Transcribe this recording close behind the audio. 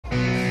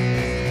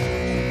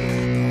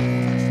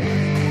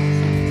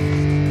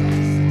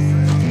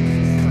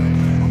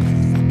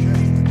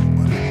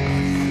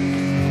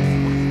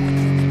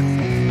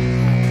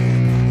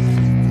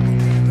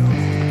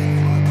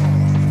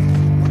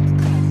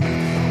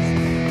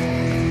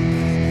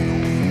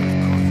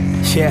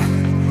Yeah,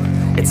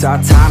 it's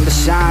our time to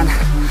shine.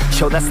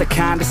 Yo, that's the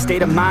kind of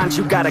state of mind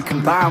you gotta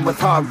combine with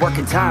hard work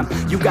and time.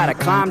 You gotta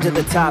climb to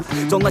the top.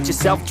 Don't let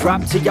yourself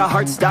drop till your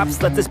heart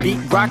stops. Let this beat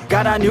rock.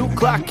 Got a new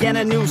clock and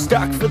a new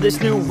stock for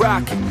this new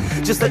rock.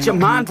 Just let your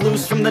mind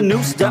loose from the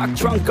new stock.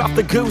 Drunk off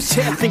the goose,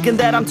 yeah, thinking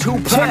that I'm too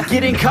pop.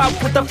 Getting caught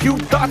with a few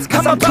thoughts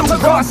cause I'm too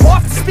cross.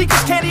 Off, the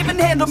speakers can't even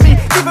handle me.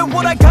 Even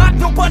what I got,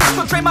 nobody's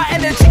gonna drain my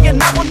energy.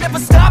 And I will never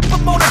stop,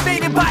 I'm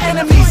motivated by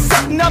enemies.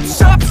 Setting up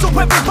shop so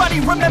everybody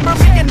remember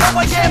me. And no,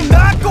 I am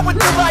not going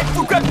through life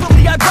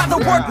regretfully. I'd rather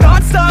work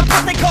non-stop,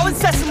 what they call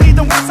incessantly,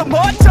 than work some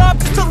more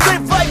jobs just to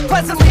live life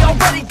pleasantly.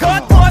 Already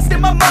got lost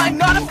in my mind,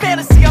 not a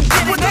fantasy. I'm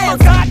getting all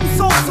forgotten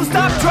souls, so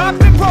stop, drop,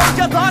 and roll.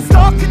 You lost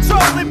all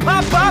control and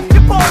pop off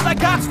your ball. I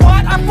got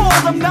squat, I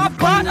fall, I'm not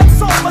bought, I'm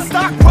sold. My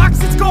stock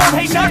rocks, it's gold.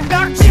 Hey, knock,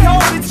 knock, she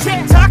holding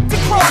shit, talk to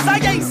close. I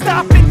ain't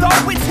stopping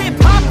though, it's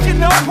hip-hop, you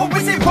know. Or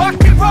is it rock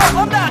and roll?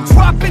 I'm not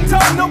dropping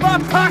down, no, my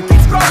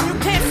pocket's grown. You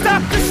can't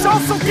stop the show,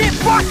 so get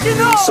rockin'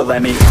 on. So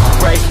let me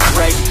break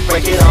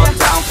it all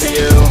down for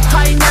you.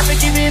 I ain't never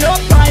giving up,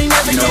 I ain't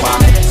never giving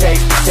up.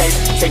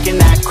 Taking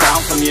that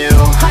crown from you.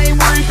 I ain't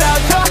worried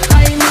about you,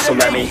 I ain't never. So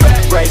let me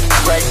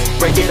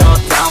break it all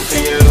down for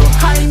you.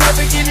 I ain't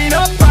never giving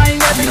up, I ain't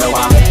never giving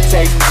up.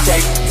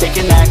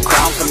 Taking that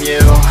crown from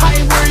you. I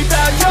ain't worried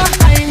about you,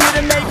 I ain't here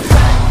to make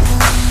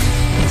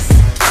friends.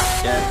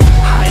 Yeah.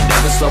 I ain't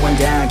never slowing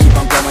down, keep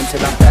on going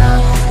till I'm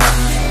down.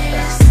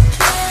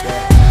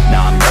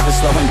 No, I'm never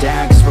slowing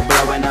down, cause we're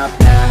blowing up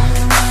now.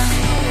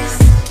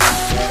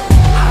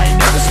 I ain't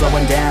never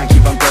slowing down,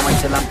 keep on going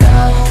till I'm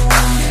down.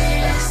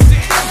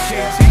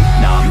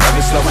 No, I'm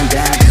never slowing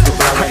down, cause we're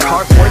blowing up.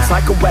 Hard words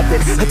like a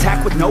weapon,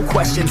 attack with no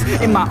questions.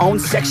 In my own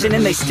section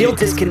and they still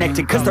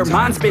disconnected, cause their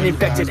mind's been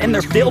infected and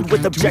they're filled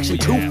with objection.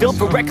 Too filled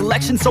for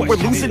recollection, so we're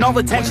losing all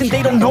attention.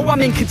 They don't know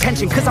I'm in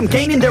contention, cause I'm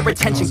gaining their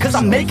attention. Cause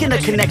I'm making a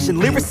connection,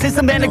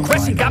 lyricism and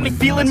aggression got me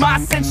feeling my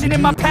ascension.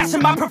 In my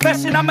passion, my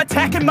profession, I'm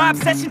attacking my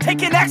obsession.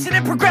 Taking action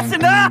and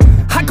progressing,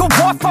 I go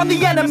off on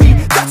the enemy,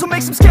 that's what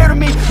makes them scared of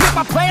me. Make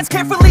my plans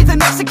carefully,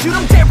 then execute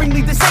them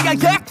daringly. They say I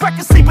act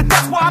recklessly, but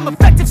that's why I'm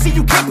effective. See,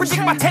 you can't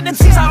predict my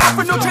tendencies, I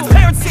offer no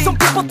transparency. Some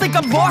people think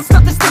I'm lost,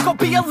 others think I'll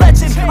be a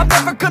legend. I'm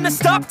never gonna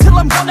stop till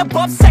I'm one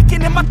above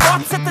second. And my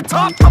thoughts at the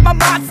top, but my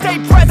mind stay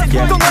present.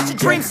 Don't let your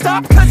dreams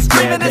stop, cause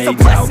dreaming is a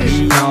blessing.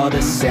 They tell me all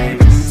the same,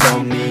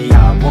 told me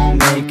I won't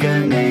make a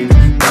name.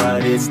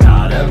 But it's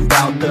not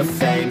about the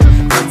fame,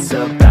 it's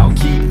about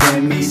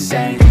keeping me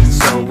sane.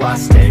 So I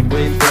stay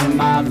within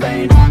my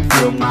lane,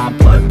 feel my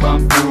blood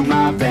pump through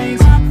my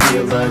veins.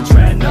 Feel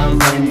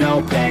adrenaline,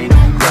 no pain,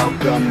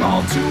 welcome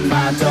all to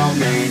my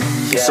domain.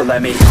 Yeah. So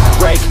let me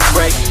break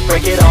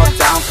it all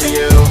down for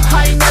you.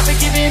 I ain't never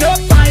giving up,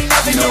 I ain't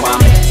never giving up.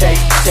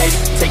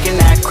 Taking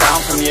that crown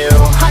from you.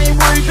 I ain't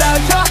worried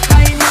about you,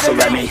 I ain't never. So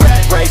let me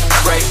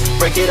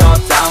break it all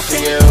down for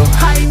you.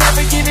 I ain't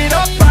never giving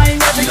up, I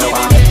ain't never giving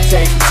up.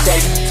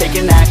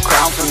 Taking that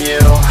crown from you.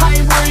 I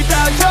ain't worried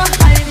about you,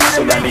 I ain't never.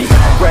 So let me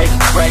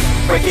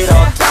break it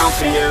all down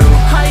for you.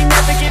 I ain't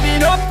never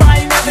giving up,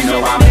 I ain't never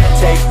giving up.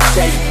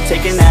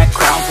 Taking that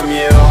crown from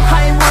you.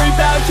 I ain't worried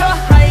about you,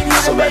 I ain't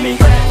never. So let me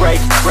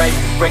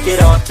break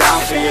it all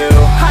down for you.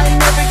 I ain't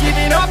never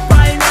giving up,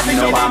 I ain't never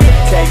giving up.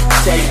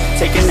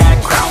 Taking that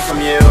crown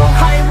from you.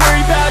 I ain't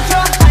worried about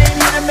you, I ain't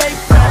here to make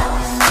friends.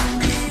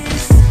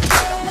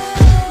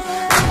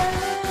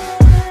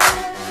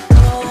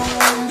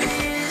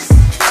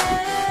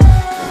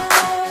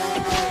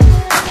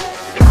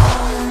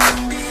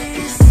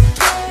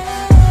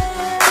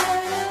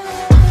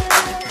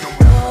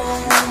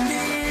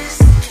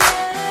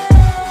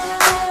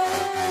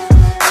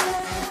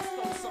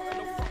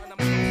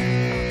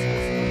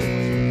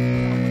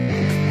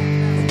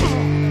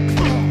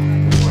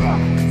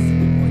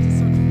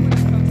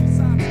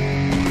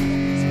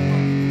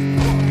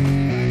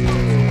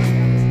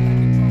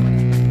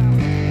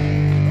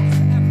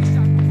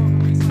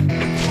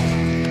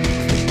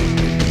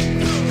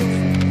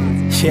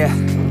 Yeah,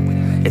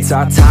 it's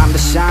our time to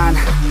shine.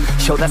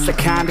 Yo, that's the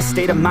kind of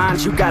state of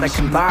mind you gotta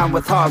combine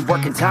with hard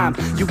work and time.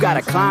 You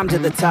gotta climb to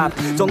the top.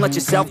 Don't let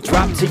yourself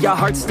drop till your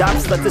heart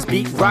stops. Let this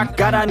beat rock.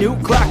 Got a new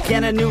clock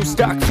and a new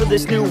stock for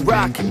this new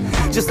rock.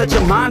 Just let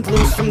your mind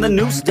loose from the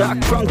new stock.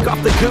 Drunk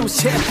off the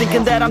goose, yeah,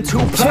 thinking that I'm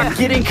too pop.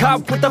 Getting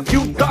caught with a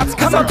few thoughts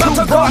cause I'm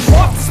too lost.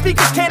 Off, the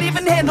speakers can't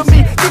even handle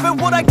me. Even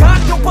what I got,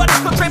 nobody's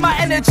gonna drain my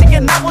energy.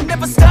 And I will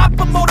never stop,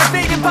 I'm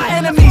motivated by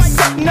enemies.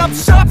 Setting up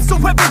shop so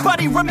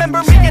everybody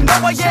remember me. And no,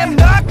 I am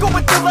not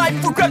going through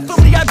life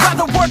regretfully. I'd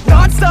rather work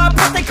non-stop,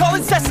 what they call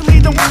incessantly,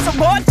 than work some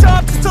more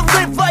jobs just to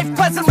live life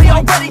pleasantly.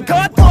 Already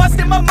got lost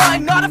in my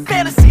mind, not a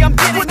fantasy. I'm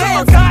getting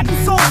all forgotten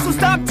souls, so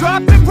stop,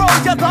 drop, and roll.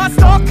 You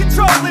lost all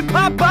control and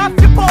pop off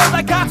your ball.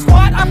 I got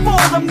squat, I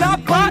fall, I'm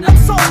not bought, I'm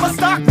sold. My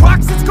stock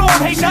rocks, it's gold.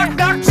 Hey, knock,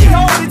 knock, she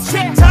holding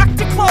shit, talk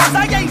to close.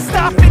 I ain't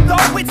stopping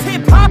though, it's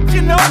hip-hop,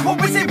 you know. Or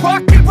is it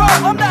rock and roll?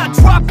 I'm not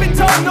dropping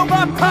down, no,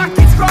 my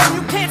pocket's grown.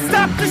 You can't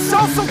stop the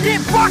show, so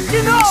get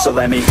rockin' on. So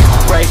let me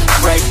break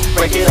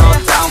it all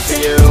down for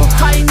you.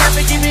 I ain't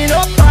never giving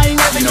up, I ain't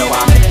never giving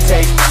up.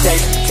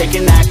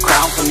 Taking that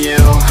crown from you.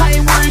 I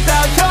ain't worried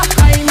about you,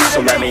 I ain't never. So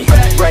let me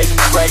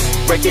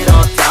break it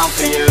all down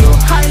for you.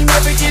 I ain't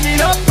never giving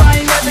up, I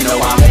ain't never You know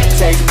giving I'm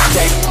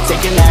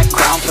taking that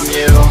crown from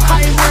you.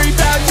 I ain't worried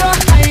about you,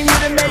 I ain't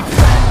here to make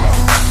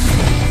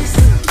plans.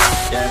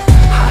 Yeah.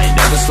 I ain't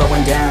never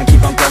slowing down,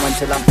 keep on going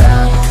till I'm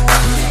down.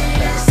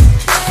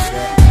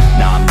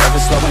 No, I'm never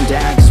slowing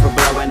down, cause we're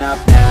blowing up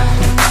now.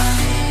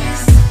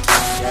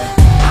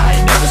 I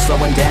ain't never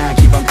slowing down,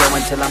 keep on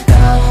going till I'm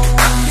down.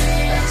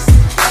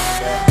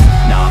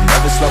 No, I'm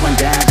never slowing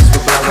down, cause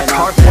we're blowing up.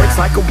 Hard words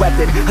like a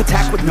weapon,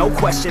 attack with no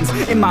questions.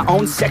 In my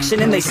own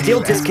section and they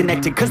still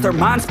disconnected, cause their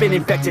mind's been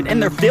infected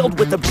and they're filled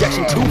with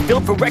objection. Too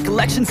filled for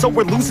recollection, so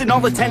we're losing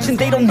all attention.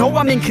 They don't know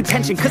I'm in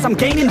contention, cause I'm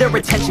gaining their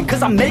attention,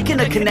 cause I'm making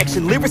a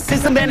connection.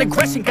 Lyricism and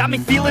aggression got me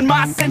feeling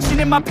my ascension.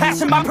 In my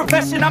passion, my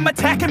profession, I'm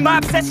attacking my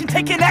obsession,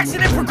 taking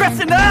action and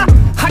progressing.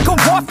 I go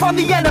off on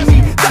the enemy,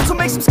 that's what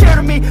makes them scared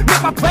of me.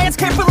 Make my plans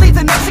carefully,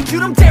 then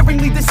execute them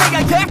daringly. They say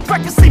I act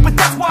recklessly, but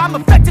that's why I'm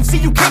effective. See,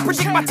 you can't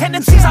predict my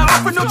tendencies, I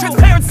offer no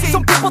transparency.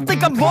 Some people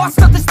think I'm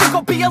lost, others think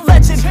I'll be a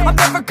legend. I'm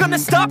never gonna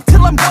stop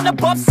till I'm one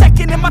above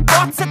second. And my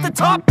thoughts at the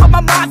top, but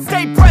my mind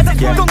stay present.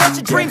 Don't let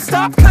your dreams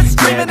stop, cause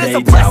dreaming is a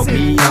blessing.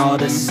 They tell me all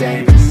the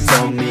same,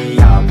 told me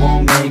I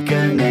won't make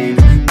a name.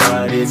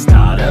 But it's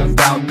not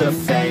about the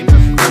fame,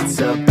 it's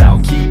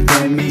about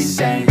keeping me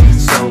sane.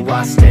 So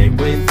I stay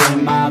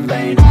within my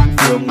lane,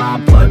 feel my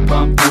blood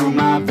pump through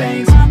my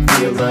veins.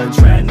 Feel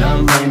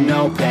adrenaline,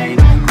 no pain,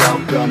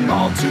 welcome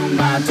all to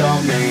my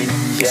domain.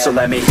 So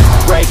let me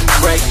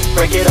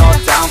break it all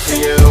down for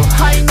you.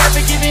 I ain't never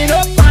giving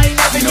up, I ain't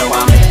never You know giving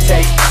I'm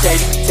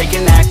up.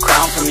 taking that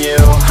crown from you.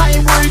 I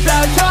ain't worried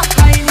about you,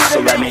 I ain't here So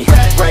to let make me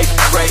plans.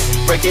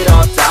 break it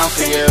all down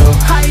for you.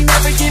 I ain't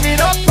never giving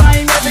up,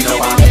 I ain't never You know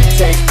giving I'm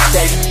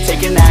up.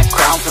 taking that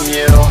crown from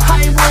you.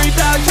 I ain't worried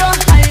about you,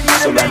 I ain't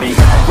here So to let me make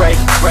plans.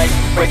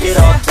 break it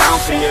all down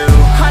for you.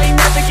 I ain't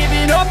never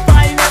giving up,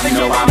 I ain't never You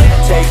know giving I'm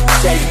up.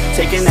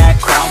 taking that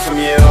crown from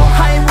you.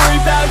 I ain't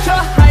worried about you,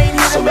 I ain't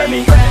here So to let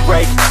me make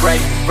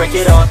plans. break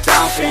it all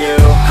down for you.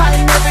 I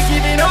ain't never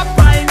giving up,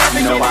 I ain't never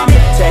You know giving I'm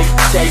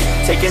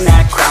up. taking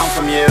that crown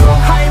from you.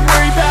 I ain't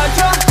worried about